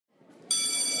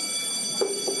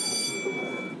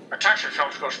Attention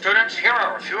film school students, here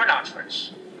are a few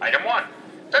announcements. Item 1.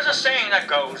 There's a saying that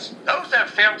goes, those that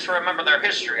fail to remember their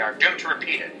history are doomed to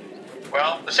repeat it.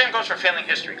 Well, the same goes for failing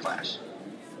history class.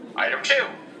 Item 2.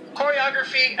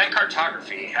 Choreography and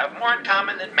cartography have more in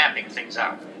common than mapping things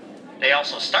out. They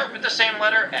also start with the same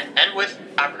letter and end with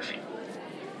ography.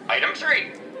 Item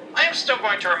 3. I am still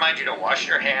going to remind you to wash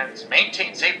your hands,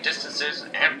 maintain safe distances,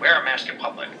 and wear a mask in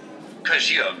public. 'Cause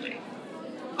you ugly.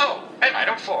 Oh, and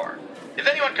item 4. If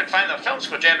anyone can find the film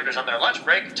school janitors on their lunch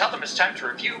break, tell them it's time to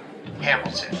review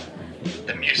Hamilton.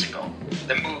 The musical,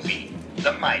 the movie,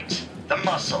 the might, the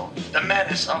muscle, the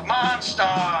menace of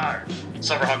Monstar.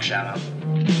 Silverhawk shout out.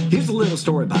 Here's a little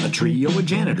story about a trio of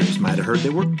janitors. Might have heard they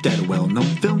worked at a well-known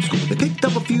film school. They picked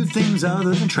up a few things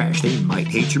other than trash. They might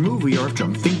hate your movie or if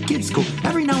drunk think it's cool.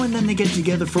 Every now and then they get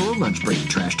together for a lunch break.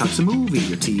 Trash talks a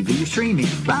movie or TV or streaming.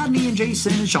 Rodney and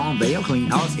Jason and Sean, they'll clean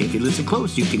house. If you listen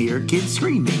close, you can hear kids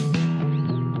screaming.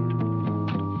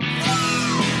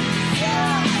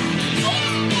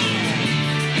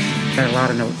 Got a lot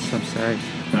of notes, I'm sorry.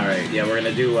 All right, yeah, we're going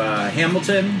to do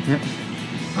Hamilton. Yep.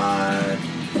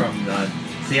 From the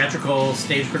theatrical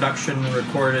stage production,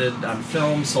 recorded on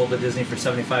film, sold to Disney for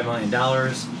 $75 million.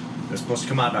 It was supposed to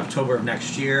come out in October of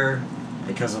next year.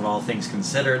 Because of all things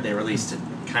considered, they released it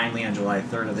kindly on July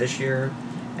 3rd of this year.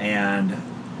 And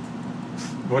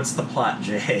what's the plot,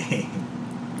 Jay?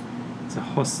 It's a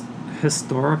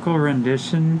historical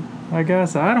rendition, I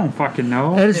guess. I don't fucking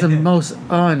know. That is the most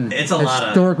It's a lot of...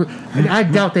 historical. I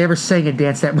doubt they ever sang and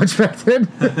danced that much back then.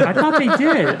 I thought they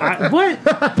did. What?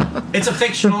 It's a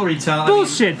fictional retelling.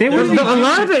 Bullshit. They were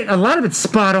A lot of it's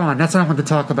spot on. That's what I want to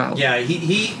talk about. Yeah,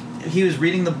 he was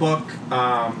reading the book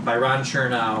by Ron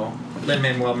Chernow,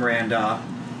 Lin-Manuel Miranda,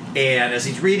 and as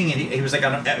he's reading it, he was like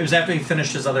it was after he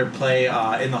finished his other play,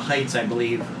 In the Heights, I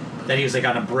believe, that he was like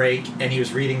on a break, and he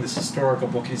was reading this historical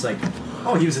book, and he's like,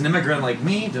 oh, he was an immigrant like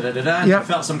me, da-da-da-da, Yep. He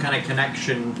felt some kind of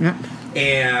connection, Yep.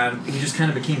 and he just kind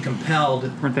of became compelled.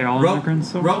 Weren't they all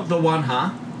immigrants? Wrote the one,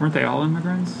 huh? Weren't they all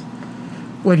immigrants?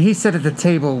 When he sat at the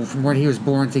table from when he was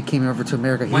born to he came over to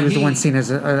America, he was the one seen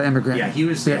as an immigrant. Yeah, he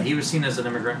was seen as an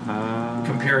immigrant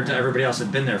compared to everybody else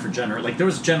had been there for like there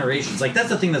was generations. Like that's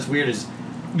the thing that's weird is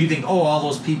you think all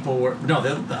those people were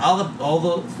all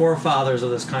the forefathers of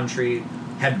this country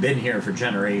had been here for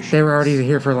generations. They were already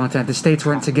here for a long time. The states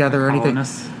weren't together or anything.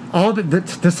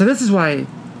 Colonists. So this is why,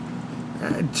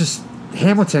 just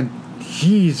Hamilton,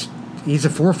 he's a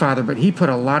forefather, but he put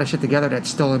a lot of shit together that's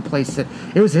still in place. That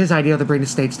it was his idea to bring the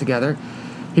states together.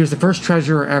 He was the first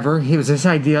treasurer ever. He was his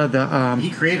idea.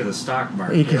 He created the stock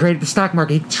market. He created the stock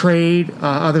market. He trade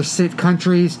other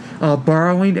countries,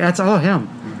 borrowing. That's all him.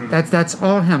 Mm-hmm. That's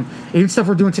all him. Even stuff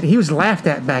we're doing today. He was laughed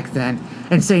at back then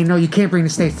and saying, "No, you can't bring the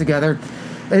states together."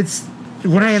 It's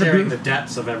when I sharing the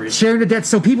debts of everything. Sharing the debts.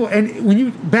 So people, and when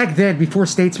you back then, before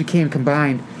states became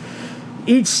combined,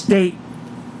 each state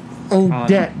owed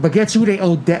debt, but guess who they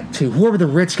owed debt to? Whoever the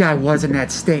rich guy was in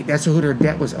that state, that's who their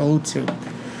debt was owed to.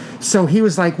 So he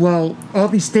was like, well, all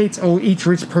these states owe each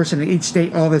rich person in each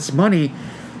state all this money.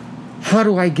 How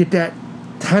do I get that?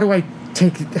 How do I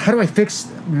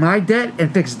fix my debt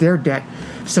and fix their debt?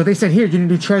 So they said, here, you're a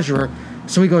new treasurer.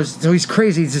 So he goes, so he's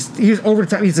crazy. He's over the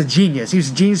top. He's a genius. He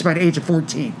was a genius by the age of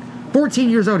 14. 14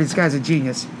 years old, this guy's a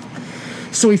genius.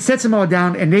 So he sets them all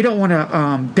down, and they don't want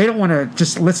to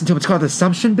just listen to him. It's called the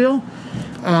Assumption Bill.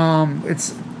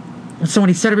 So when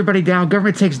he set everybody down,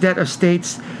 government takes debt of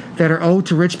states that are owed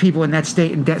to rich people in that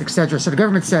state and debt, etc. So the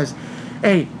government says,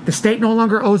 hey, the state no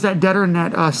longer owes that debtor in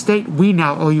that state. We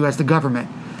now owe you as the government.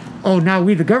 Oh, now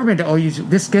we, the government, owe you.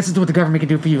 This is what the government can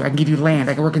do for you. I can give you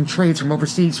land. I can work in trades from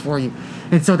overseas for you.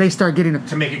 And so they start getting...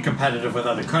 To make it competitive with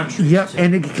other countries. Yep,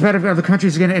 and competitive with other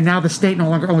countries again. And now the state no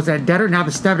longer owns that debtor. Now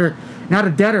the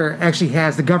debtor actually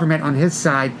has the government on his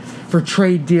side for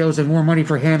trade deals and more money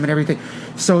for him and everything.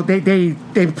 So they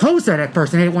opposed that at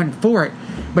first, and they went for it.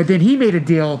 But then he made a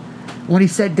deal. When he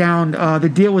sat down, the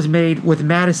deal was made with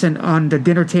Madison on the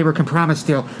dinner table compromise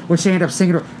deal, which they end up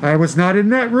singing, I was not in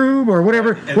that room, or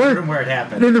whatever. In the room where it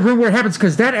happened. In the room where it happens,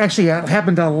 because that actually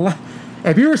happened a lot.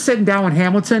 If you were sitting down in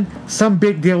Hamilton, some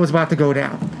big deal was about to go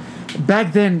down.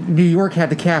 Back then, New York had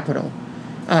the capital.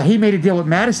 He made a deal with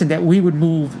Madison that we would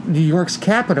move New York's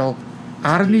capital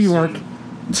out of New York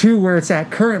to where it's at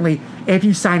currently if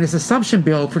you sign this assumption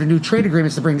bill for the new trade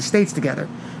agreements to bring the states together.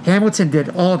 Hamilton did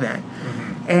all that.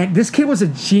 And this kid was a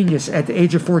genius at the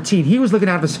age of 14. He was looking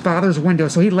out of his father's window,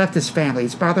 so he left his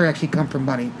family.Is father actually come from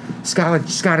money,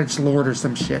 Scottish lord or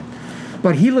some shit.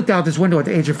 But he looked out this window at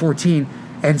the age of 14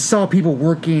 and saw people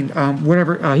working,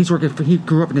 he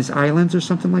grew up in his islands or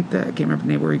something like that. I can't remember the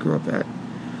name where he grew up at.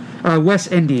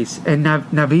 West Indies and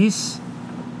Navis.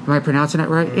 Am I pronouncing that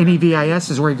right? Nevis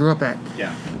is where he grew up at.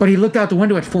 Yeah. But he looked out the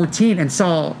window at 14 and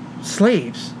saw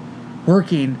slaves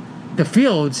working the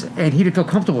fields, and he didn't feel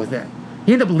comfortable with that.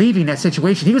 He ended up leaving that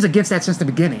situation. He was against that since the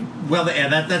beginning. Well,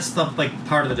 that's the, like,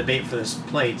 part of the debate for this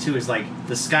play too. Is like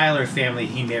the Schuyler family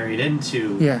he married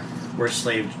into. Yeah. Were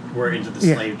into the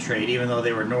slave trade, even though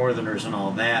they were Northerners and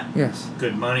all that. Yes.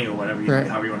 Good money or whatever, Right.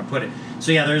 however you want to put it.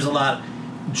 So yeah, there's a lot.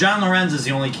 John Lorenz is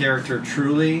the only character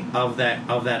truly of that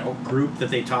group that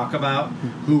they talk about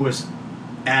who was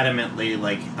adamantly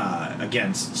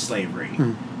against slavery,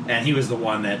 and he was the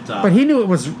one that. But he knew it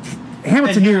was.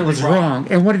 Hamilton knew it was wrong,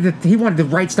 and he wanted to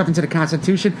write stuff into the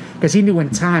Constitution because he knew in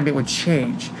time it would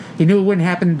change. He knew it wouldn't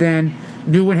happen then.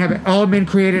 Knew it wouldn't happen. All men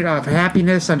created for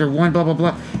happiness under one blah blah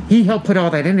blah. He helped put all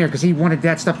that in there because he wanted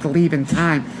that stuff to leave in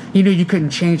time. He knew you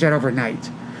couldn't change that overnight.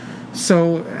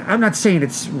 So I'm not saying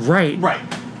it's right. Right.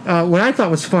 What I thought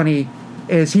was funny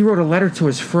is he wrote a letter to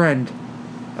his friend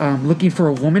looking for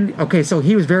a woman. Okay, so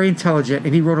he was very intelligent,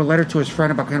 and he wrote a letter to his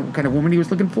friend about what kind of woman he was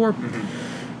looking for.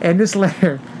 Mm-hmm. And this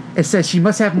letter, it says, she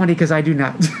must have money because I do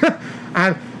not.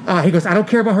 He goes, I don't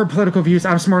care about her political views.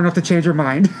 I'm smart enough to change her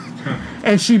mind.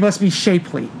 And she must be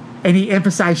shapely. And he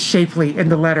emphasized shapely in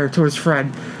the letter to his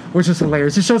friend, which was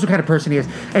hilarious. It shows what kind of person he is.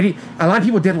 And a lot of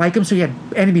people didn't like him, so he had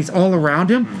enemies all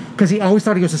around him because he always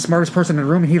thought he was the smartest person in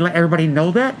the room, and he let everybody know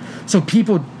that. So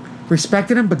people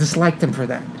respected him but disliked him for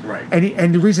that. Right.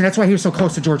 And the reason that's why he was so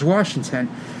close to George Washington.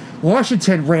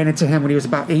 Washington ran into him when he was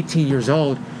about 18 years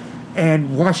old.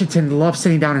 And Washington loved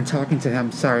sitting down and talking to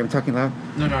him. Sorry, I'm talking loud.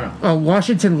 No.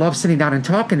 Washington loved sitting down and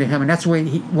talking to him, and that's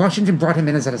why Washington brought him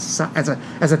in as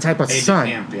a type of son.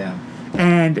 Camp, yeah.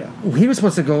 And he was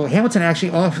supposed to go. Hamilton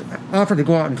actually offered to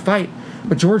go out and fight,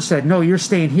 but George said, "No, you're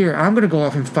staying here. I'm going to go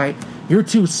off and fight. You're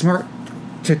too smart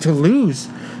to lose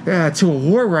to a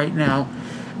war right now."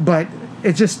 But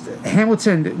it just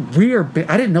Hamilton.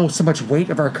 I didn't know so much weight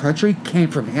of our country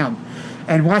came from him.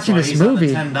 And watching this movie,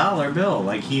 he's on the $10 bill.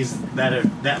 Like he's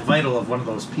that vital of one of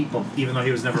those people, even though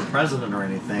he was never president or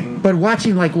anything. But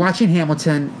watching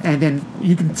Hamilton, and then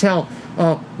you can tell,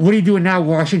 what are you doing now?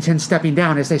 Washington's stepping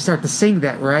down as they start to sing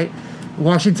that, right?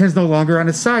 Washington's no longer on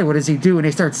his side. What does he do? And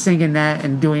they start singing that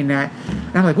and doing that.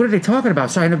 And I'm like, what are they talking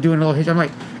about? So I end up doing a little history. I'm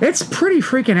like, it's pretty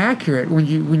freaking accurate when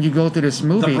you go through this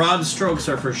movie. The broad strokes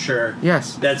are for sure.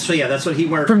 Yes. That's what he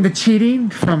worked. From the cheating,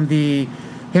 from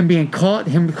him being caught,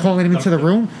 him calling him into the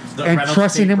room, and Reynolds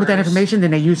trusting him with that papers. information,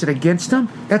 then they use it against him.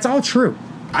 That's all true.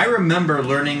 I remember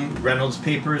learning Reynolds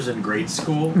papers in grade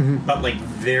school, but like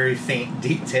very faint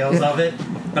details of it.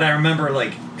 But I remember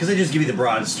because they just give you the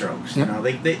broad strokes. You know,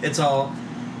 it's all.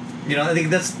 You know, I think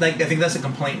that's a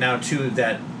complaint now too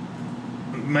that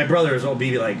my brothers will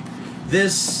be like,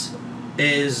 this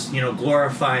is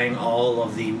glorifying all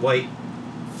of the white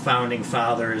founding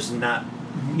fathers, not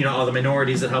all the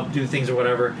minorities that help do things or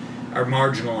whatever are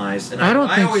marginalized. And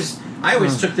I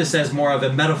always took this as more of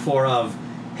a metaphor of,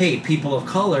 hey, people of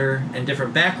color and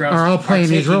different backgrounds are all playing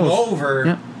these taking roles over.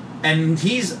 Yep. And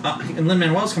and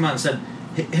Lin-Manuel's come out and said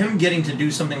him getting to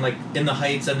do something like In the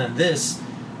Heights and then this.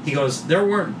 He goes, there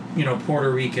weren't, Puerto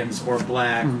Ricans or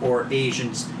black or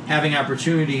Asians having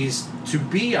opportunities to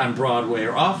be on Broadway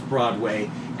or off Broadway,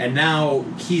 and now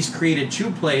he's created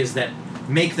 2 plays that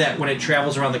make that when it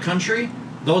travels around the country,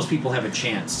 those people have a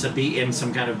chance to be in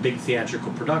some kind of big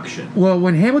theatrical production. Well,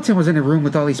 when Hamilton was in a room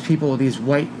with all these people, these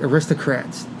white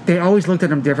aristocrats, they always looked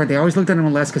at him different. They always looked at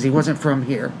him less because he wasn't from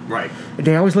here. Right.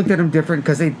 They always looked at him different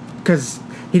because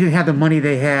he didn't have the money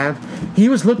they have. He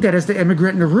was looked at as the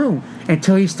immigrant in the room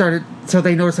until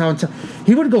they noticed how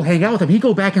he wouldn't go hang out with them. He'd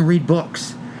go back and read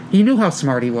books. He knew how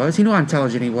smart he was. He knew how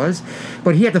intelligent he was.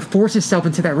 But he had to force himself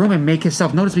into that room and make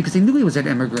himself notice because he knew he was an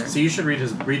immigrant. So you should read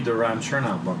the Ron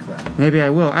Chernow book then. Maybe I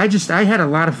will. I had a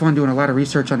lot of fun doing a lot of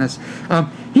research on this.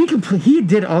 He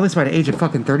did all this by the age of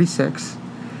fucking 36,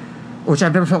 which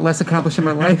I've never felt less accomplished in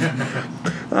my life.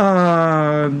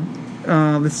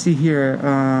 Let's see here.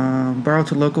 Borrowed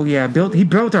to local. Yeah, he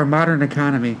built our modern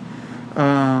economy.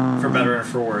 For better and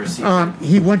for worse.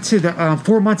 He went to the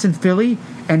 4 months in Philly,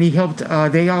 and he helped.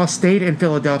 They all stayed in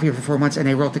Philadelphia for 4 months, and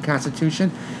they wrote the Constitution.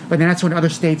 But then that's when other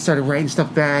states started writing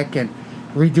stuff back and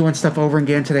redoing stuff over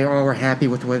again until they all were happy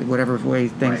with whatever way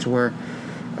things were.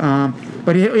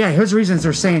 But his reasons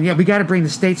are saying, we got to bring the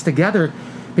states together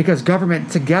because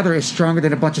government together is stronger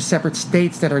than a bunch of separate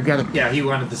states that are together. Yeah, he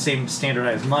wanted the same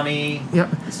standardized money. Yep.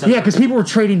 Yeah, because people were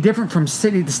trading different from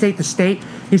city to state to state.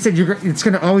 He said it's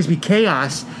going to always be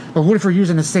chaos, but what if we're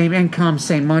using the same income,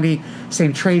 same money,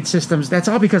 same trade systems? That's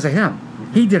all because of him.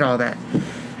 He did all that.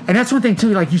 And that's one thing,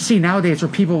 too, like you see nowadays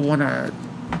where people want to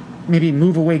maybe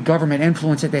move away government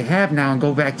influence that they have now and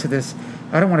go back to this,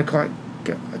 I don't want to call it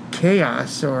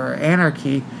chaos or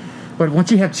anarchy. But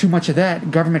once you have too much of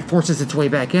that, government forces its way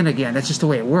back in again. That's just the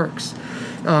way it works.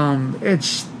 Well,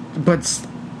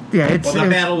 the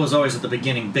battle was always at the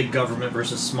beginning: big government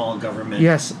versus small government.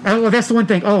 Yes. Well, that's the one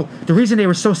thing. Oh, the reason they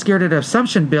were so scared of the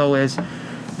Assumption Bill is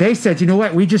they said, you know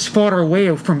what? We just fought our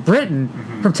way from Britain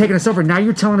from taking us over. Now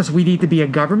you're telling us we need to be a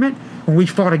government when we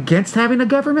fought against having a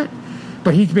government?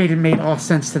 But he made all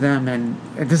sense to them, and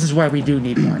this is why we do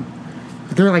need one.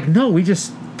 But they're like, no, we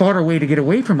just fought our way to get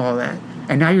away from all that.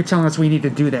 And now you're telling us we need to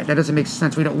do that. That doesn't make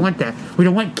sense. We don't want that. We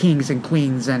don't want kings and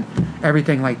queens and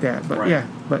everything like that. But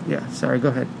yeah. Sorry, go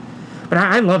ahead. But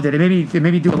I loved it. It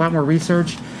made me do a lot more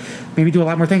research. Made me do a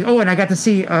lot more things. Oh, and I got to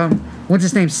see what's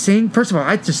his name sing. First of all,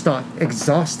 I just thought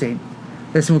exhausting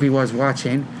this movie was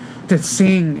watching to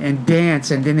sing and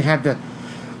dance, and didn't have the.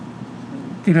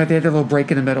 They had a little break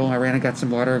in the middle. I ran and got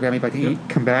some water, got me back to eat,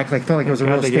 come back. Felt like it was a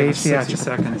real stage. 60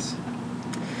 seconds.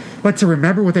 But to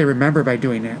remember what they remember by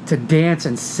doing that, to dance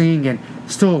and sing and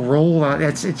still roll out,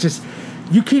 it's just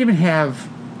you can't even have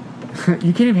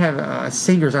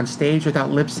singers on stage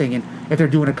without lip singing if they're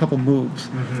doing a couple moves.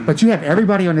 But you have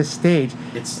everybody on this stage.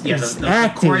 It's the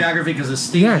choreography, because the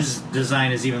stage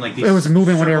design is even like these. It was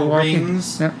moving when they were walking.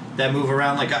 Rings that move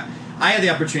around. Like I had the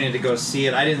opportunity to go see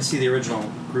it. I didn't see the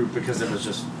original group because it was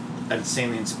just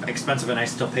insanely expensive, and I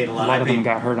still paid a lot. A lot of them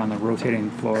got hurt on the rotating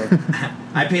floor.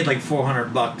 I paid like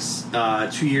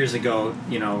 $400 2 years ago,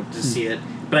 to see it.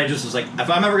 But I just was like, if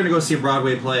I'm ever going to go see a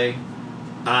Broadway play,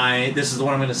 this is the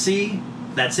one I'm going to see.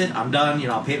 That's it. I'm done.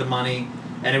 I'll pay the money.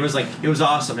 And it was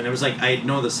awesome. And it was like I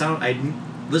know the sound. I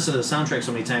listened to the soundtrack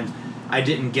so many times. I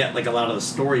didn't get like a lot of the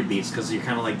story beats because you're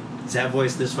kind of like, that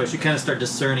voice, this voice. You kind of start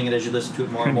discerning it as you listen to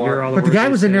it more and more. But the guy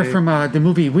was in there from the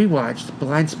movie we watched,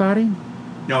 Blind Spotting.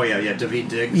 Oh yeah, Daveed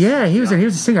Diggs. Yeah, he was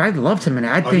a singer. I loved him in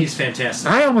it. He's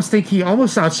fantastic. I almost think he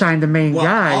almost outshined the main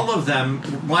guy. All of them,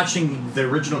 watching the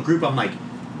original group, I'm like,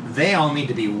 they all need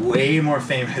to be way more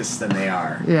famous than they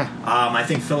are. Yeah. I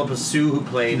think Philippa Sue, who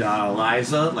played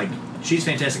Liza, she's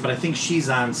fantastic, but I think she's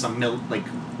on some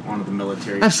one of the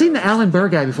military. I've seen the Alan Burr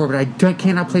guy before, but I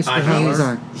cannot place what the hell he's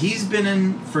on. He's been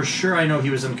in, for sure. I know he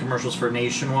was in commercials for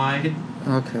Nationwide.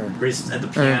 Okay. Where he's at the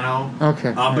piano.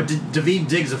 Okay. But Daveed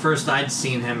Diggs, the first I'd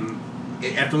seen him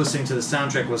after listening to the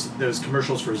soundtrack was those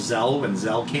commercials for Zell when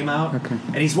Zell came out. Okay.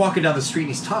 And he's walking down the street and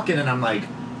he's talking, and I'm like,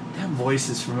 that voice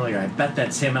is familiar. I bet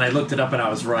that's him. And I looked it up and I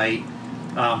was right.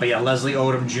 But yeah, Leslie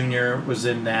Odom Jr. was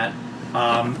in that.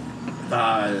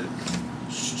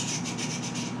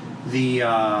 The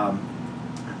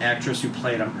actress who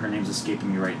played, her name's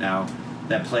escaping me right now,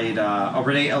 that played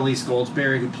Renee Elise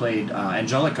Goldsberry, who played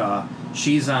Angelica.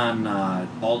 She's on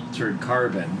Altered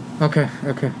Carbon. Okay,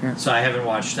 yeah. So I haven't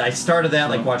watched. I started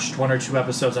that, watched 1 or 2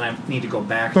 episodes, and I need to go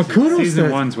back. But kudos Season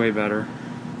 1's way better.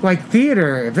 Like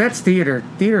theater, if that's theater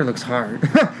looks hard.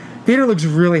 Theater looks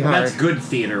really hard. That's good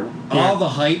theater. Yeah. All the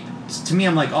hype, to me,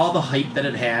 I'm like, all the hype that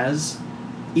it has.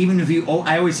 Even if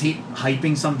I always hate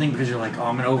hyping something because you're like,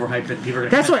 I'm going to overhype it. People are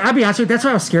gonna. That's why, I'll be honest with you, that's why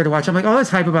I was scared to watch. I'm like, let's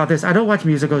hype about this. I don't watch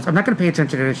musicals. I'm not going to pay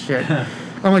attention to this shit.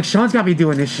 I'm like, Sean's got me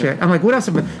doing this shit. I'm like, what else?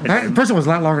 First of all, it was a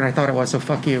lot longer than I thought it was, so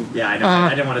fuck you. Yeah, I know.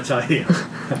 I didn't want to tell you.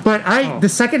 But the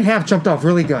second half jumped off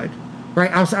really good. Right?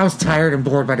 I was tired and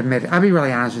bored by the mid. I'll be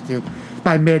really honest with you.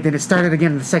 By mid, then it started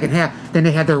again in the second half. Then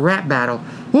they had their rap battle.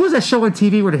 What was that show on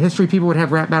TV where the history people would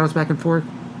have rap battles back and forth?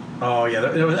 Oh, yeah,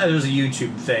 there was a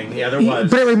YouTube thing. Yeah, there was.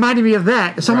 But it reminded me of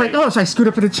that. So I'm like, so I scoot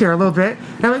up in the chair a little bit.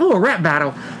 And I'm like, a rap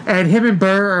battle. And him and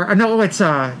Burr,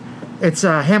 it's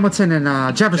Hamilton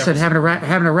and Jefferson having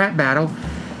a rap battle.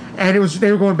 And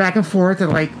they were going back and forth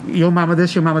and like, yo mama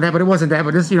this, yo mama that. But it wasn't that.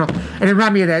 But this, and it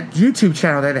reminded me of that YouTube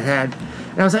channel that it had.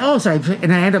 And I was like, I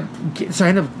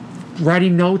end up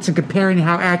writing notes and comparing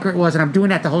how accurate it was, and I'm doing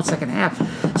that the whole second half.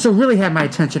 So it really had my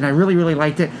attention. I really, really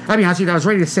liked it. I'll be honest with you, I was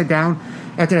ready to sit down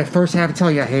after that first half and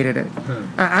tell you I hated it.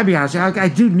 I'll be honest with you, I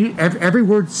do every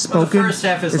word spoken. Well, the first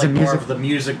half is like more of the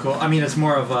musical. I mean, it's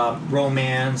more of a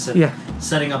romance and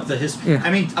setting up the history. Yeah. I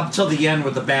mean, up till the end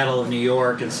with the Battle of New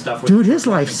York and stuff. Dude, his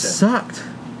life sucked.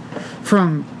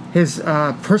 From his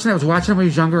person that was watching him when he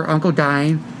was younger, uncle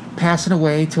dying, passing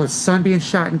away, to his son being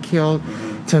shot and killed,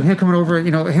 to him coming over,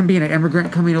 him being an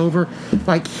immigrant coming over.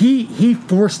 Like, he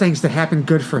forced things to happen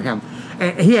good for him.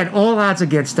 And he had all odds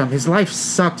against him. His life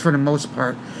sucked for the most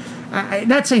part.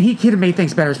 Not saying he could have made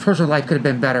things better. His personal life could have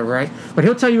been better, right? But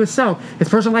he'll tell you himself, his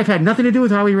personal life had nothing to do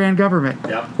with how he ran government,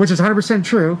 which is 100%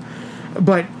 true.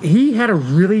 But he had a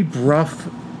really rough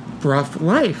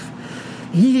life.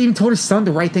 he even told his son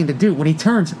the right thing to do. When he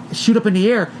turns, shoot up in the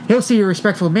air, he'll see you're a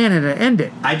respectful man and end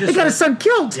it. They got his son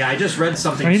killed. Yeah, I just read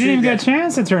something. He didn't even that, get a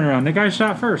chance to turn around. The guy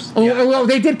shot first. Oh, Yeah. well,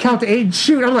 they did count to 8 and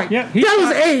shoot. I'm like, that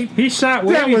was 8. He shot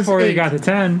way That was before he 8. got to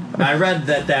 10. I read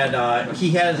that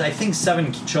he has, I think,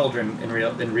 7 children in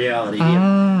reality.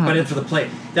 But for the play,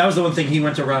 that was the one thing he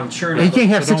went around Chernow. You can't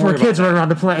have So 6 don't more worry kids running around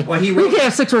the play. Well, You can't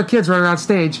have 6 more kids running around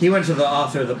stage. He went to the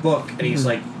author of the book, and he's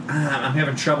like, I'm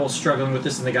having trouble struggling with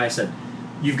this. And the guy said,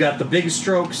 you've got the big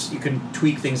strokes, you can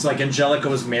tweak things. Like Angelica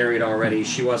was married already.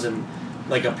 She wasn't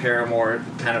like a paramour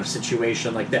kind of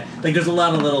situation like that. Like there's a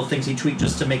lot of little things he tweaked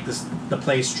just to make the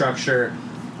play structure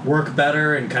work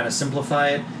better and kind of simplify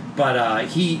it. But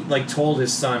he like told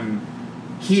his son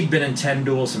he'd been in 10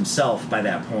 duels himself by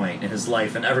that point in his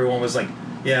life, and everyone was like,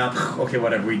 yeah, okay,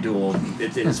 whatever, we duel.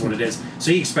 It is what it is. So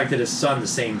he expected his son the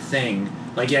same thing.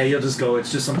 Like, yeah, you'll just go,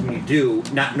 it's just something you do,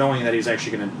 not knowing that he was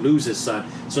actually going to lose his son.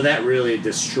 So that really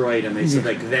destroyed him. They said,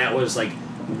 like, that was, like,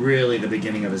 really the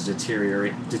beginning of his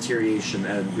deterioration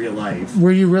in real life.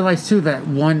 Where you realize too that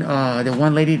the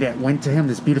one lady that went to him,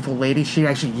 this beautiful lady, she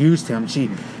actually used him. She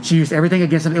used everything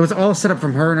against him. It was all set up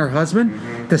from her and her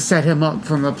husband to set him up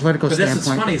from a political But standpoint. this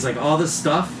is funny. It's like all this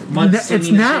stuff.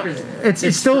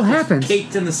 It still happens.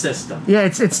 Caked in the system. Yeah,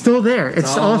 it's still there.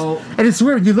 It's all, and it's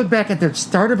weird. You look back at the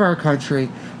start of our country,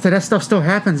 so that stuff still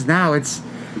happens now. It's.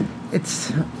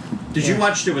 Did you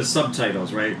watch it with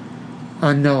subtitles, right?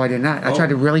 No, I did not. I tried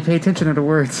to really pay attention to the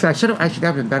words. I should have. Actually,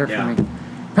 that would have been better for me.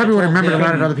 Probably would have remembered a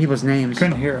lot of other people's names.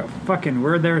 Couldn't hear a fucking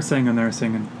word they were singing.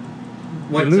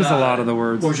 What, They lose a lot of the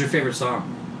words. What was your favorite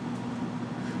song?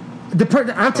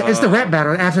 It's the rap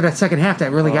battle after that second half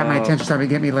that really got my attention, started to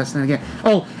get me listening again.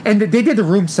 Oh, and they did the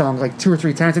Room song like 2 or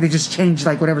 3 times, and they just changed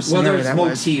like whatever Well, scenario there's that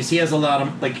motifs. was. He has a lot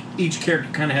of like each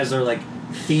character kind of has their like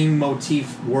theme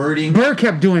motif wording. Burr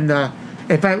kept doing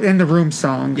in the Room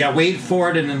song. Yeah, Wade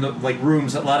Ford and in the like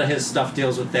Rooms, a lot of his stuff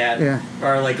deals with that. Yeah.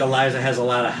 Or like Eliza has a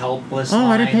lot of helpless. Oh,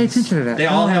 lines. I didn't pay attention to that. They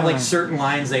all have like Oh. certain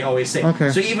lines they always say. Okay.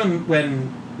 So even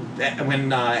when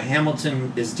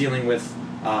Hamilton is dealing with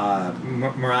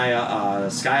Mariah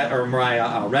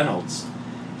Reynolds,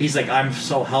 he's like, I'm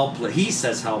so helpless. He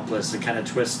says helpless and kind of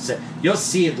twists it. You'll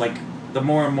see it like the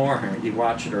more and more you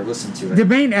watch it or listen to it. The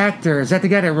main actor, is that the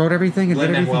guy that wrote everything? And did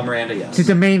Lin-Manuel everything? Miranda, yes. He's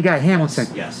the main guy, Hamilton.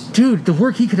 Yes. Dude, the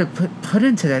work he could have put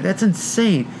into that's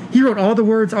insane. He wrote all the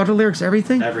words, all the lyrics,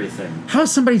 everything. Everything. How's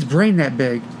somebody's brain that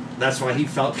big? That's why he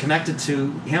felt connected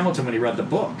to Hamilton when he read the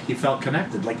book. He felt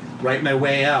connected, like write my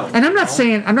way out. And I'm not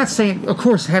saying, of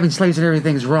course, having slaves and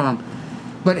everything is wrong.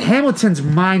 But Hamilton's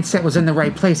mindset was in the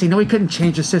right place. He knew he couldn't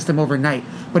change the system overnight,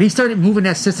 but he started moving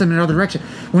that system in another direction.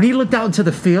 When he looked out into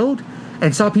the field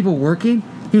and saw people working,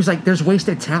 he was like, there's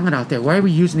wasted talent out there. Why are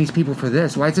we using these people for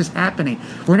this? Why is this happening?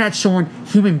 We're not showing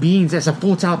human beings as a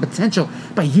full talent potential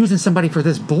by using somebody for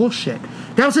this bullshit.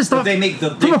 That was his thought. They make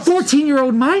from a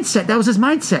 14-year-old mindset. That was his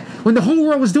mindset. When the whole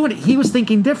world was doing it, he was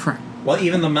thinking different. Well,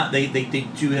 even they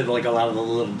do have like a lot of the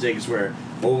little digs where,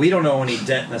 well, we don't know any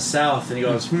debt in the South, and he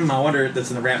goes, I wonder if that's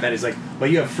in the rap battle. He's like, well,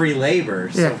 you have free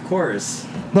labor, so Yeah. of course.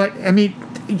 But I mean,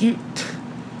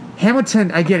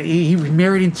 Hamilton, I get it. He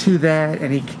married into that,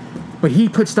 but he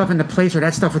put stuff into place where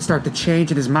that stuff would start to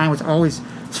change, and his mind was always,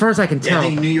 as far as I can Yeah, tell, I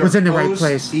think New York was in the Post, right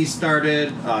place. He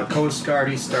started Coast Guard.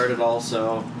 He started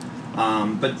also,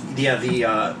 but yeah,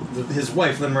 his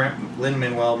wife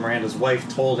Lin-Manuel Miranda's wife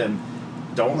told him,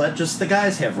 don't let just the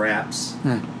guys have raps.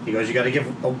 He goes, you got to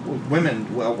give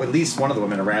women, well, at least one of the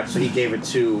women a rap. So he gave it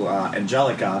to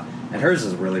Angelica, and hers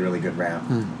is a really, really good rap.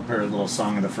 Her little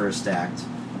song in the first act.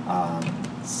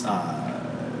 It's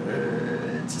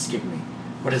escaping me.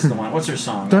 What is the one? What's her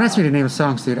song? Don't ask me to name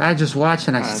songs, dude. I just watched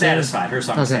and I Satisfied. Her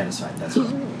song is Okay. Satisfied. That's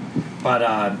it.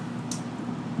 But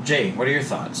Jay, what are your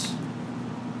thoughts?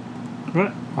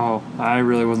 What? Oh, I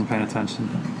really wasn't paying attention.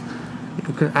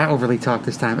 I overly talk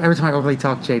this time. Every time I overly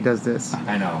talk, Jay does this.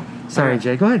 I know. Sorry,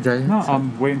 Jay. Go ahead, Jay. No,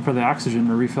 I'm waiting for the oxygen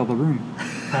to refill the room.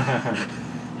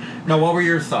 No, what were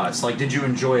your thoughts? Like, did you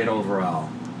enjoy it overall?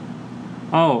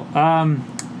 Oh,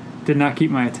 did not keep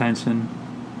my attention.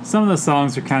 Some of the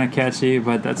songs are kind of catchy,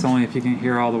 but that's only if you can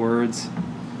hear all the words.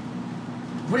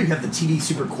 What do you have the TV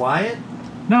super quiet?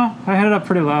 No, I had it up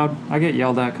pretty loud. I get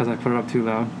yelled at because I put it up too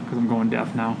loud because I'm going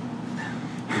deaf now.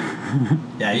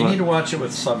 Yeah, you But- need to watch it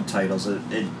with subtitles.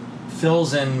 It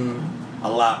fills in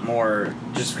a lot more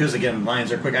just because, again,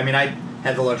 lines are quick. I mean, I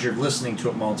had the luxury of listening to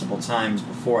it multiple times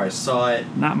before I saw it.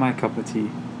 Not my cup of tea.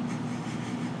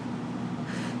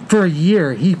 For a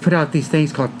year, he put out these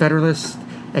things called Federalists,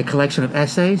 a collection of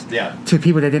essays Yeah. to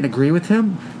people that didn't agree with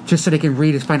him, just so they can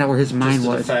read and find out where his mind Just to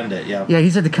was. defend it, yeah. Yeah, he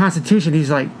said the Constitution. He's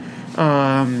like,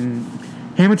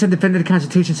 Hamilton defended the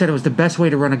Constitution, said it was the best way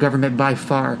to run a government by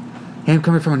far. Him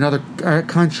coming from another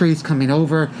country, he's coming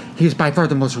over. He was by far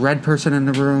the most read person in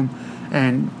the room.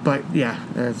 But yeah,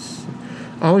 that's...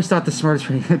 I always thought the smartest...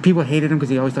 People hated him because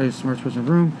he always thought he was the smartest person in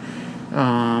the room.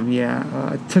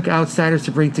 Took outsiders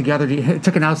to bring together...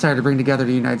 took an outsider to bring together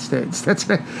the United States. That's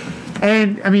it.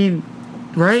 And, I mean,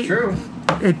 right? True.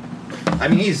 I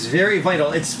mean, he's very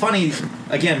vital. It's funny,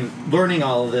 again, learning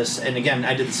all of this, and again,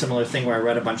 I did a similar thing where I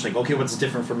read a bunch, like, okay, what's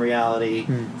different from reality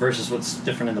versus what's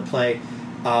different in the play,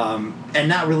 and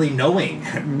not really knowing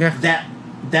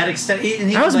that extent.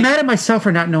 I was mad at myself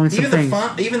for not knowing some things.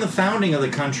 Even the founding of the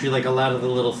country, like a lot of the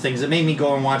little things, it made me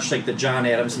go and watch like the John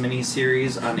Adams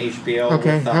miniseries on HBO.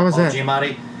 Okay, with, how was Paul that?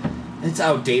 Giamatti. It's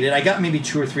outdated. I got maybe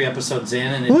 2 or 3 episodes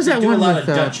in, and What was that do one a lot with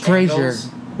of Dutch Frasier? angles.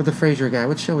 With the Frasier guy.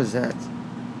 What show was that?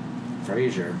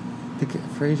 Frasier.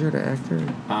 Frasier, the actor?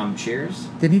 Cheers?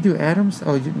 Didn't he do Adams?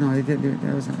 Oh, no, he didn't do it.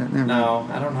 That wasn't that. No,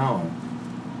 I don't know.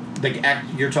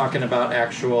 You're talking about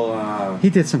actual... he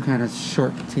did some kind of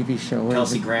short TV show.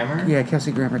 Kelsey Grammer? Yeah,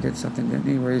 Kelsey Grammer did something, didn't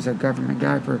he? Where he's a government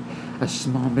guy for a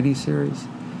small miniseries.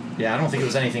 Yeah, I don't think it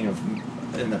was anything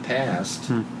in the past.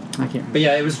 I can't. But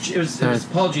yeah, it was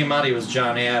Paul Giamatti was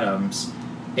John Adams,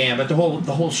 but the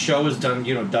whole show is done.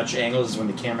 Dutch angles is when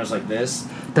the camera's like this.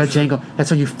 Dutch angle.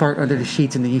 That's when you fart under the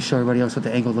sheets and then you show everybody else what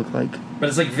the angle looked like. But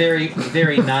it's like very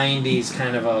very 90s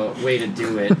kind of a way to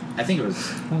do it. I think it was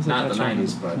not the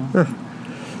 90s,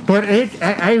 but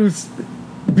I was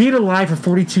being alive for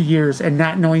 42 years and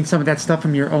not knowing some of that stuff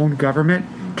from your own government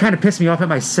kind of pissed me off at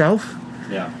myself.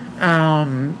 Yeah. I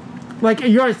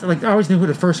always knew who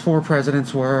the first 4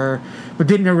 presidents were, but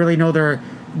didn't really know their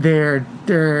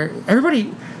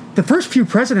everybody. The first few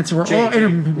presidents were all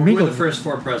intermingled. Who were the first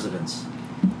 4 presidents?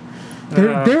 They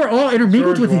were all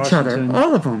intermingled George with each other. Washington.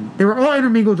 All of them. They were all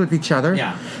intermingled with each other.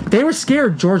 Yeah. They were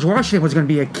scared George Washington was going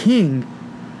to be a king.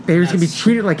 They were going to be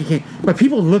treated like a king. But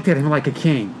people looked at him like a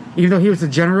king. Even though he was a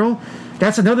general.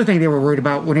 That's another thing they were worried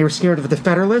about when they were scared of the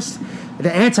Federalists.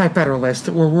 The Anti-Federalists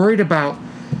were worried about,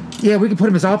 yeah, we can put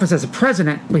him in his office as a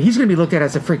president, but he's going to be looked at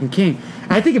as a freaking king.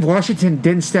 I think if Washington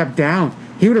didn't step down,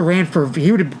 he would have ran for...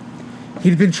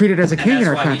 He'd been treated as a king in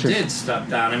our country. That's why he did step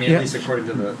down. I mean, at least according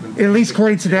to the... At least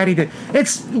according to that, he did.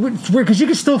 It's weird because you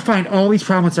can still find all these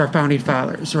problems with our founding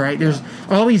fathers, right? There's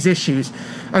all these issues.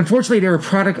 Unfortunately, they were a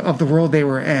product of the world they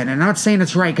were in. And I'm not saying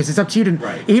it's right because it's up to you to...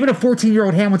 Right. Even a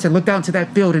 14-year-old Hamilton looked out into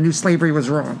that field and knew slavery was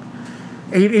wrong.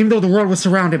 Even though the world was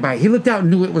surrounded by it. He looked out and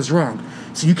knew it was wrong.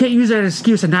 So you can't use that as an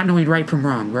excuse of not knowing right from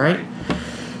wrong, right?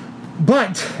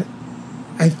 But...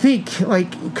 I think,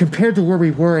 compared to where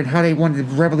we were and how they wanted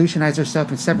to revolutionize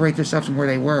themselves and separate themselves from where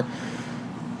they were,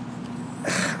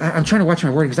 I'm trying to watch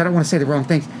my wording because I don't want to say the wrong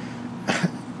things.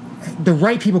 The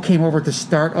right people came over to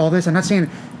start all this. I'm not saying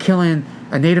killing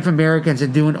Native Americans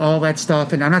and doing all that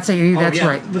stuff, and I'm not saying any of that's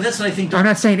right. But that's what I think. I'm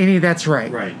not saying any of that's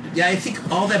right. Right. Yeah, I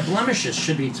think all that blemishes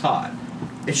should be taught.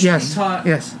 It should be taught.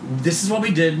 Yes. This is what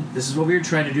we did. This is what we were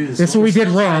trying to do. This is what we did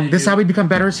wrong. This is how we become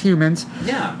better as humans.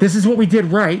 Yeah. This is what we did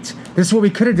right. This is what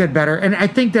we could have did better. And I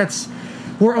think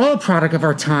we're all a product of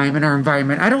our time and our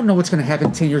environment. I don't know what's going to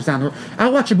happen 10 years down the road. I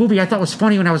watched a movie I thought was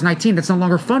funny when I was 19 that's no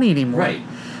longer funny anymore. Right.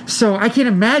 So I can't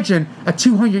imagine a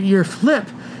 200-year flip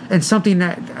and something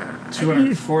that...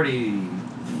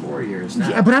 244 years now.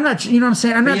 Yeah, but I'm not... You know what I'm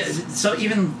saying? I'm not... Yeah, so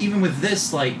even with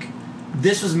this,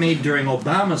 this was made during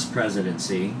Obama's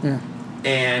presidency. Yeah.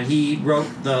 And he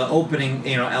wrote the opening,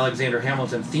 Alexander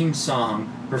Hamilton theme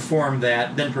song, performed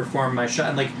that, then performed My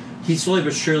Shot. And he slowly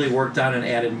but surely worked on and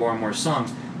added more and more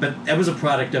songs. But that was a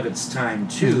product of its time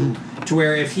too, to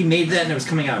where if he made that and it was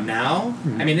coming out now,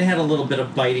 I mean, it had a little bit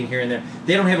of biting here and there.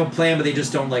 They don't have a plan, but they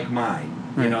just don't like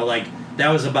mine. Right. That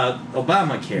was about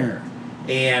Obamacare.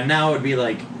 And now it would be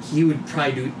he would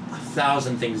probably do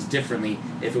 1,000 things differently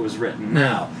if it was written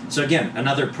now. So again,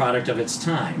 another product of its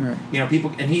time. Right.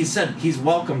 People, and he said he's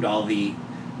welcomed all the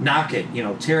knock it,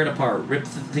 tear it apart, rip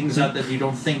the things out that you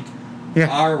don't think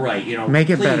are right.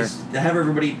 Make it better. Have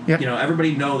everybody,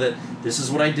 everybody know that this is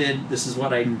what I did. This is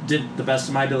what I did the best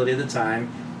of my ability at the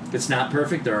time. It's not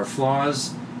perfect. There are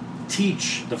flaws.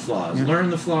 Teach the flaws. Learn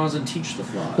the flaws and teach the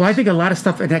flaws. Well, I think a lot of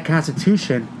stuff in that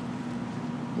Constitution,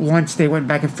 once they went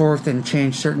back and forth and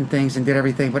changed certain things and did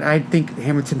everything, but I think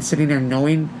Hamilton sitting there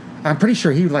knowing, I'm pretty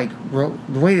sure he wrote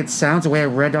the way it sounds, the way I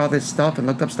read all this stuff and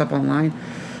looked up stuff online.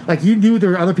 You knew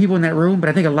there were other people in that room, but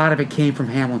I think a lot of it came from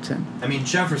Hamilton. I mean,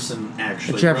 Jefferson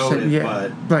actually wrote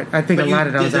it, but I think a lot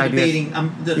of those ideas. Debating,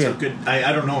 that's a good.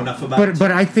 I don't know enough about it.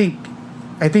 But I think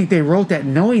I think they wrote that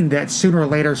knowing that sooner or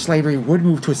later slavery would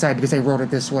move to a side because they wrote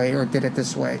it this way or did it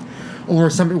this way. Or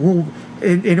something.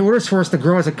 In order for us to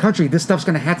grow as a country, this stuff's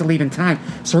going to have to leave in time.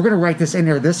 So we're going to write this in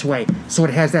there this way so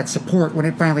it has that support when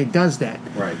it finally does that.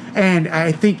 Right. And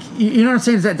I think, you know what I'm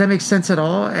saying? Does that make sense at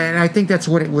all? And I think that's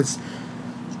what it was.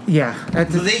 Yeah. They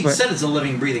said it's a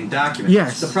living, breathing document.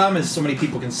 Yes. The problem is so many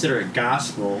people consider it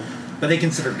gospel, but they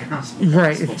consider gospel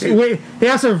Right. gospel too. They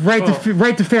also right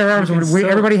to fair arms You when can still-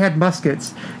 everybody had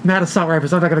muskets, not assault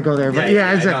rifles. I'm not going to go there. But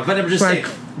I it's know. But I'm just saying,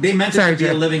 they meant it Sorry, to be a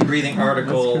Jack. living, breathing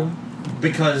article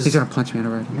because He's going to punch me in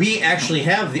the right. we actually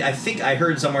have I think I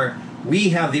heard somewhere, we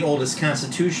have the oldest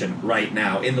constitution right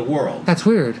now in the world. That's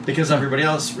weird. Because everybody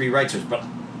else rewrites it. But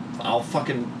I'll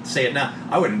fucking say it now.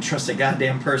 I wouldn't trust a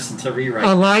goddamn person to rewrite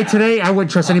Alive it. today, I wouldn't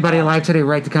trust anybody alive today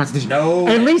write the Constitution. No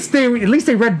At way. least they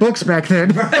read books back then.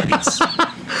 Right.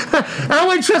 I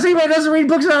wouldn't trust anybody that doesn't read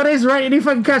books nowadays to write any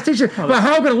fucking Constitution. But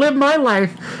how I'm going to live my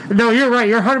life? No, you're right.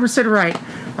 You're 100% right.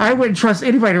 I wouldn't trust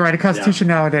anybody to write a Constitution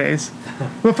nowadays.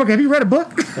 Well, fuck, have you read a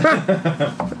book?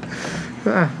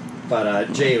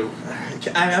 But Jay,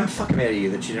 I'm fucking mad at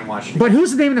you that you didn't watch it. But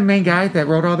who's the name of the main guy that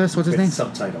wrote all this? What's his with name?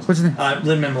 subtitles. What's his name?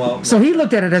 Lin-Manuel. So he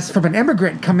looked at it as from an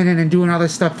immigrant coming in and doing all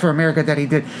this stuff for America that he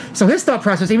did. So his thought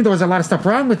process, even though there's a lot of stuff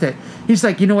wrong with it, he's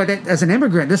like, you know what? As an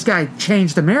immigrant, this guy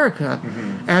changed America,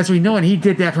 as we know, and he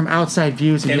did that from outside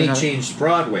views. And he doing all- changed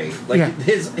Broadway. Like Yeah.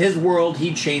 his world,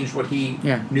 he changed what he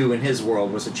Yeah. knew in his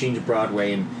world was to change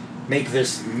Broadway and make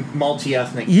this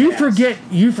multi-ethnic. You cast. forget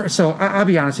so I'll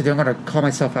be honest with you. I'm going to call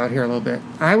myself out here a little bit.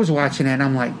 I was watching it and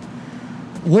I'm like,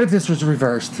 what if this was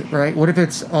reversed, right? What if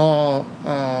it's all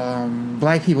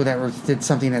black people that did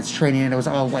something that's training and it was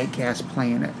all white cast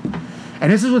playing it? And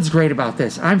this is what's great about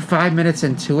this. I'm 5 minutes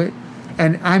into it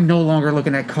and I'm no longer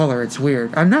looking at color. It's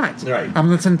weird. I'm not. Right. I'm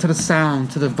listening to the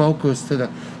sound, to the vocals, to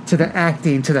the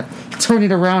acting, to the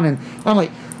turning around, and I'm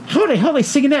like, how the hell are they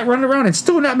singing that, running around, and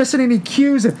still not missing any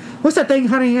cues? And what's that thing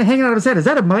hanging out of his head? Is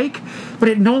that a mic? But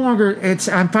it no longer.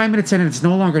 I'm 5 minutes in, and it's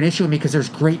no longer an issue with me because there's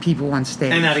great people on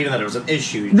stage. And not even that it was an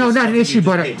issue. No, just not an something issue, you just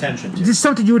but pay attention to. just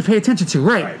something you would pay attention to,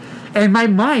 right? Right. And my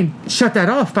mind shut that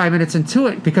off 5 minutes into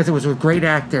it because it was with great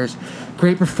actors,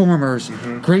 great performers,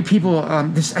 great people.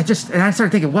 And I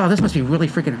started thinking, wow, this must be really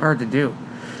freaking hard to do.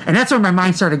 And that's when my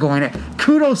mind started going at.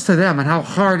 Kudos to them and how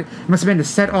hard it must have been to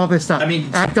set all this up, I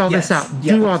mean, act all this out,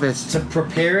 do all this. to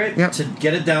prepare it, Yep. to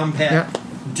get it down pat, Yep.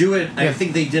 do it. I Yep.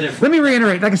 think they did it. Let me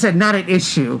reiterate, like I said, not an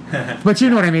issue, but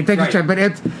you know what I mean. Thank Right. you, Chad.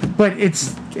 But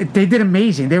they did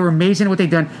amazing. They were amazing at what they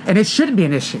done, and it shouldn't be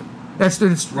an issue. That's you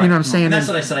know what I'm saying. And that's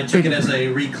what I said. I took They- it as a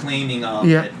reclaiming of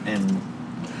Yeah. it and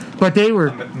But they were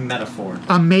a metaphor.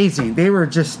 amazing. They were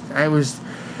just.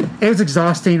 It was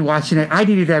exhausting watching it. I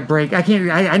needed that break.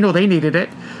 I know they needed it.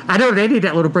 I know they needed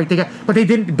that little break they got, but they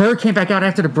didn't. Bird came back out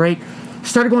after the break.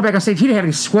 Started going back on stage. He didn't have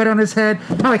any sweat on his head.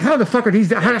 I'm like, how the fuck are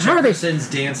these? How are they? Jefferson's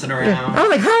dancing around. I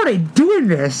was like, how are they doing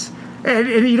this? And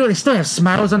you know, they still have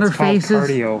smiles on their It's called faces.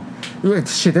 cardio.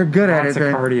 Shit, they're good at Lots it.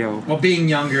 of man. cardio. Well, being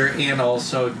younger and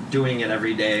also doing it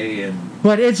every day and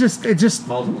But it just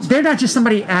Multiple they're not just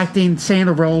somebody acting, saying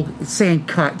a role, saying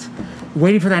cut,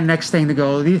 waiting for that next thing to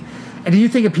go. And do you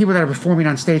think of people that are performing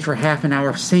on stage for half an hour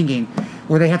of singing,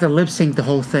 where they have to lip sync the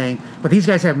whole thing, but these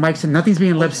guys have mics and nothing's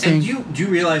being lip and synced. do you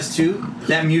realize too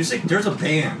that music? There's a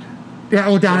band. Yeah,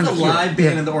 down There's a in the live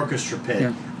band in the orchestra pit.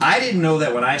 Yeah. I didn't know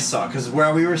that when I saw it because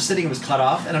where we were sitting was cut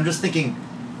off, and I'm just thinking,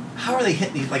 how are they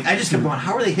hitting these? Like I just kept going,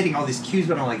 how are they hitting all these cues?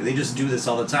 But I'm like, they just do this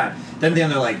all the time. Then they're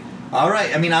like, all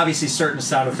right. I mean, obviously certain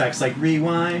sound effects like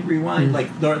rewind,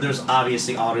 like there's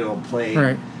obviously audio play,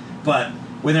 Right. But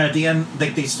when they're at the end,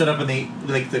 like they stood up and they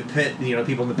like the pit, you know,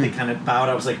 people in the pit kind of bowed.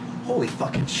 I was like, holy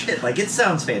fucking shit! Like it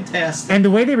sounds fantastic. And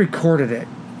the way they recorded it,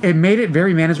 it made it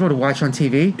very manageable to watch on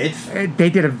TV. They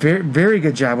did a very, very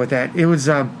good job with that. It was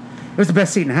the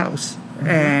best seat in the house,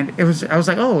 and I was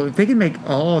like, oh, if they can make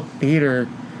all theater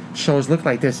shows look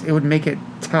like this, it would make it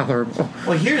tolerable.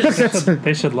 Well, here's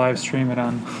They should live stream it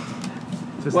on.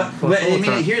 Just what. I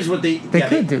mean, here's what they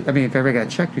Could do. I mean, if everybody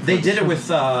got checked before. They did it with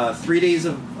 3 days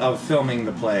of filming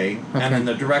the play, and then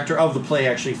the director of the play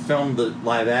actually filmed the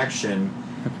live action.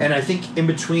 Okay. And I think in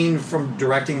between from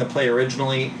directing the play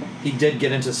originally, he did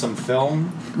get into some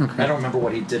film. Okay. I don't remember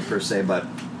what he did per se, but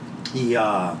he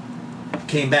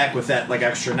came back with that like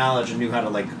extra knowledge and knew how to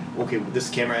like okay, this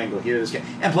camera angle here,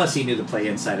 and plus he knew the play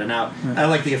inside and out. I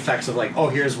like the effects of like, oh,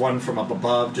 here's one from up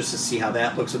above just to see how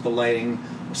that looks with the lighting.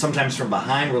 Sometimes from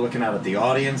behind, we're looking out at the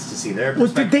audience to see their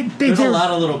perspective. There's a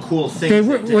lot of little cool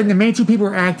things. When the main two people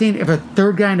are acting, if a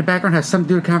third guy in the background has something to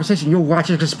do with the conversation, you'll watch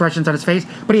his expressions on his face,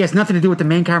 but he has nothing to do with the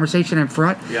main conversation in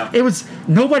front. Yeah. It was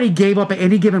nobody gave up at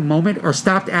any given moment or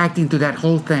stopped acting through that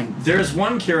whole thing. There's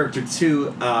one character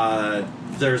too.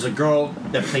 There's a girl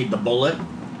that played the Bullet.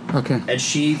 Okay. And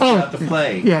she throughout the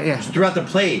play. Yeah. Throughout the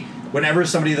play. Whenever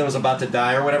somebody that was about to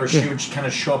die or whatever, she would kind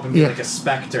of show up and be like a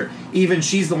specter. Even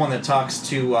she's the one that talks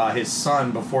to his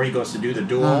son before he goes to do the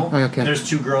duel. Okay. And there's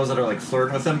two girls that are like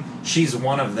flirting with him. She's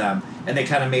one of them, and they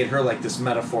kind of made her like this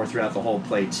metaphor throughout the whole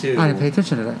play too. I didn't pay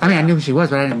attention to that. I mean, I knew who she was,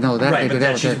 but I didn't know that. Right, they but did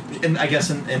then that she's, with it. and I guess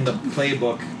in the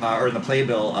playbook or in the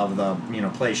playbill of the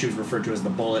play, she was referred to as the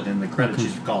Bullet, and in the credits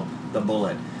she's called the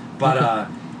Bullet. But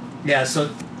yeah,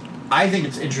 so I think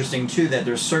it's interesting too that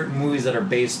there's certain movies that are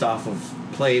based off of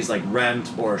plays like Rent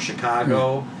or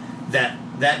Chicago that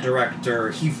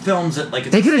director he films it like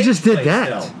it's they could have just did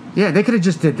that. Still. Yeah, they could have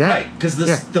just did that. Right, because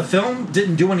the film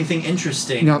didn't do anything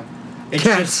interesting. No, it's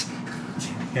Cats.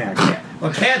 Just,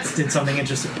 well, Cats did something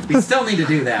interesting. We still need to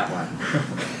do that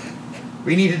one.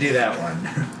 We need to do that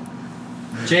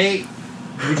one. Jay,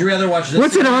 would you rather watch this?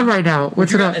 What's it on right now?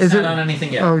 What's it on? It's not on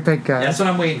anything yet. Oh, thank God. That's what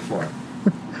I'm waiting for.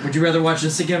 Would you rather watch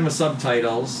this again with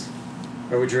subtitles,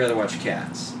 or would you rather watch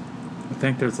Cats? I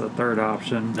think there's a third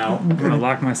option. No. I'm gonna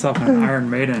lock myself in an Iron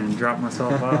Maiden and drop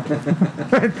myself off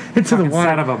Into the water.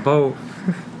 side of a boat.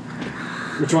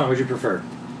 Which one would you prefer?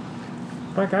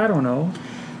 Like, I don't know.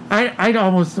 I'd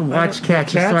almost watch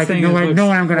Cats just so I can thing know looks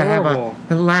I'm going to have horrible.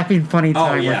 a laughing, funny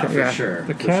time with it. for sure.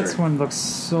 The for Cats sure. one looks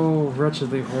so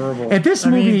wretchedly horrible. If this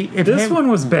movie, if this one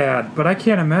was bad, but I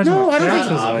can't imagine. No, what I don't Cats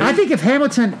think. was like.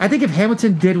 I think if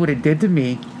Hamilton did what it did to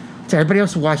me, to everybody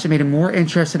else who watched it, made him more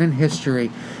interested in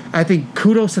history. I think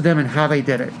kudos to them and how they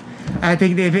did it. I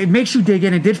think if it makes you dig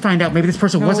in and did find out maybe this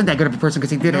person wasn't that good of a person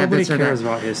because he did have Nobody this or cares that.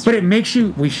 about history. But it makes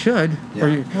you. We should. Yeah. Or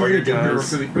Or you're doing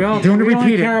Because it. we Doing to only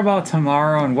repeat it. care about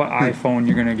tomorrow and what iPhone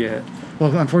you're gonna get.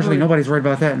 well, unfortunately, nobody's worried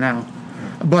about that now.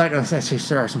 But actually,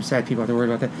 there are some sad people out there worried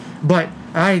about that. But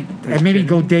I maybe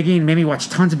go digging, maybe watch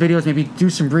tons of videos, maybe do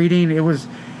some reading. It was.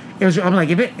 I'm like,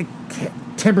 if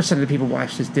 10% of the people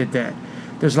watched this did that.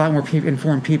 There's a lot more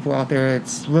informed people out there.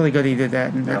 It's really good he did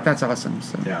that, and that's awesome.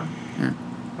 So. Yeah.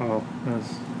 Oh,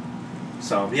 that's...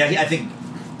 So yeah, I think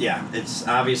it's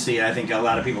obviously I think a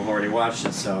lot of people have already watched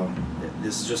it. So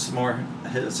this is just more.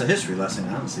 It's a history lesson,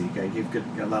 honestly. You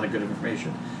gave a lot of good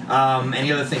information.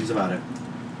 Any other things about it?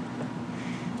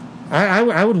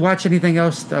 I would watch anything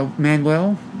else.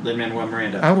 Manuel. Lin-Manuel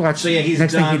Miranda. I would watch So yeah, he's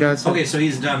next done. thing he does. Okay, so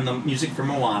he's done the music for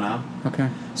Moana. Okay.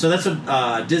 So that's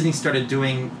what Disney started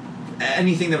doing.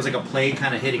 Anything that was like a play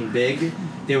kind of hitting big,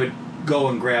 they would go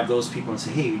and grab those people and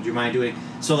say, hey, do you mind doing...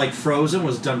 So like Frozen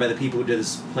was done by the people who did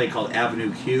this play called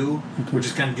Avenue Q, which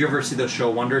is kind of... Do you ever see those show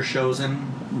Wonder Shows in?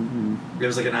 Mm-hmm. It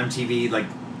was like an MTV, like,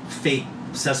 fake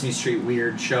Sesame Street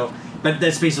weird show. But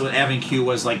that's basically what Avenue Q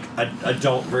was, like an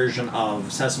adult version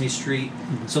of Sesame Street.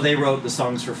 Mm-hmm. So they wrote the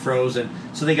songs for Frozen.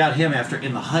 So they got him after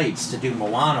In the Heights to do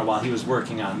Moana while he was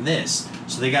working on this.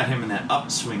 So they got him in that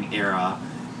upswing era.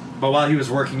 But while he was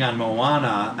working on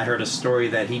Moana, I heard a story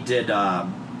that he did...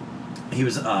 he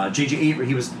was J.J. Abrams.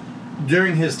 He was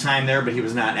during his time there, but he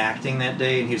was not acting that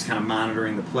day, and he was kind of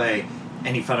monitoring the play.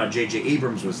 And he found out J.J.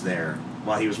 Abrams was there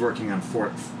while he was working on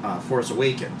Force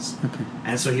Awakens. Okay.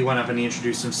 And so he went up and he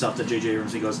introduced himself to J.J.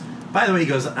 Abrams. He goes, by the way, he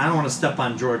goes, I don't want to step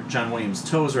on John Williams'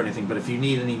 toes or anything, but if you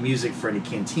need any music for any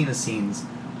cantina scenes,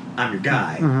 I'm your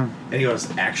guy. And he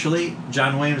goes, actually,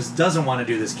 John Williams doesn't want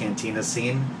to do this cantina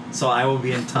scene, so I will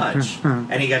be in touch.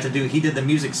 And he did the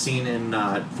music scene in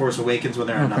Force Awakens when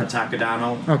they're in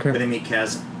Takadano, where they meet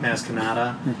Maz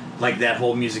Kanata. Like, that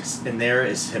whole music in there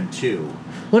is him, too.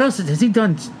 What else? Has he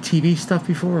done TV stuff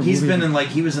before? He's been in,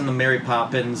 he was in the Mary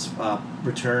Poppins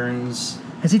Returns.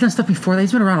 Has he done stuff before that?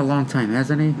 He's been around a long time,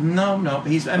 hasn't he? No.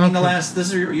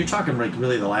 You're talking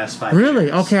really the last 5 Really?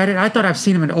 years. Okay, I thought I've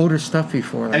seen him in older stuff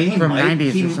before, from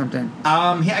 90s or something.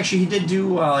 He did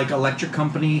do Electric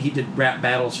Company. He did rap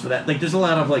battles for that. Like, there's a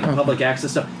lot of public access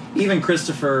stuff. Even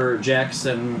Christopher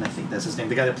Jackson, I think that's his name,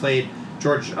 the guy that played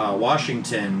George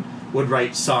Washington, would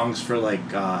write songs for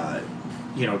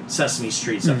Sesame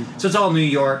Street stuff. So it's all New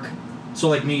York.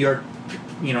 So New York,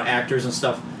 actors and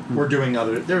stuff. We're doing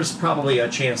there's probably a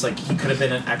chance he could have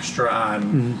been an extra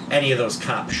on any of those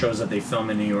cop shows that they film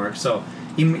in New York. So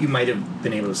you might have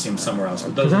been able to see him somewhere else.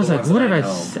 But those are the ones that I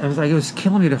know. I was like, it was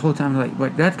killing me the whole time.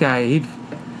 But that guy,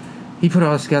 he put it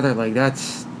all together.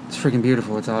 It's freaking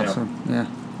beautiful. It's awesome. Yeah.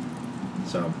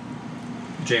 So,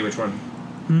 Jay, which one?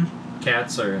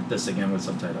 Cats or this again with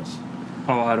subtitles?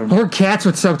 Oh, I don't know. Or cats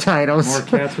with subtitles. More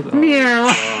cats with. Meow.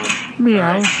 Oh,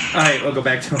 Meow. All right, we'll go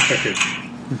back to our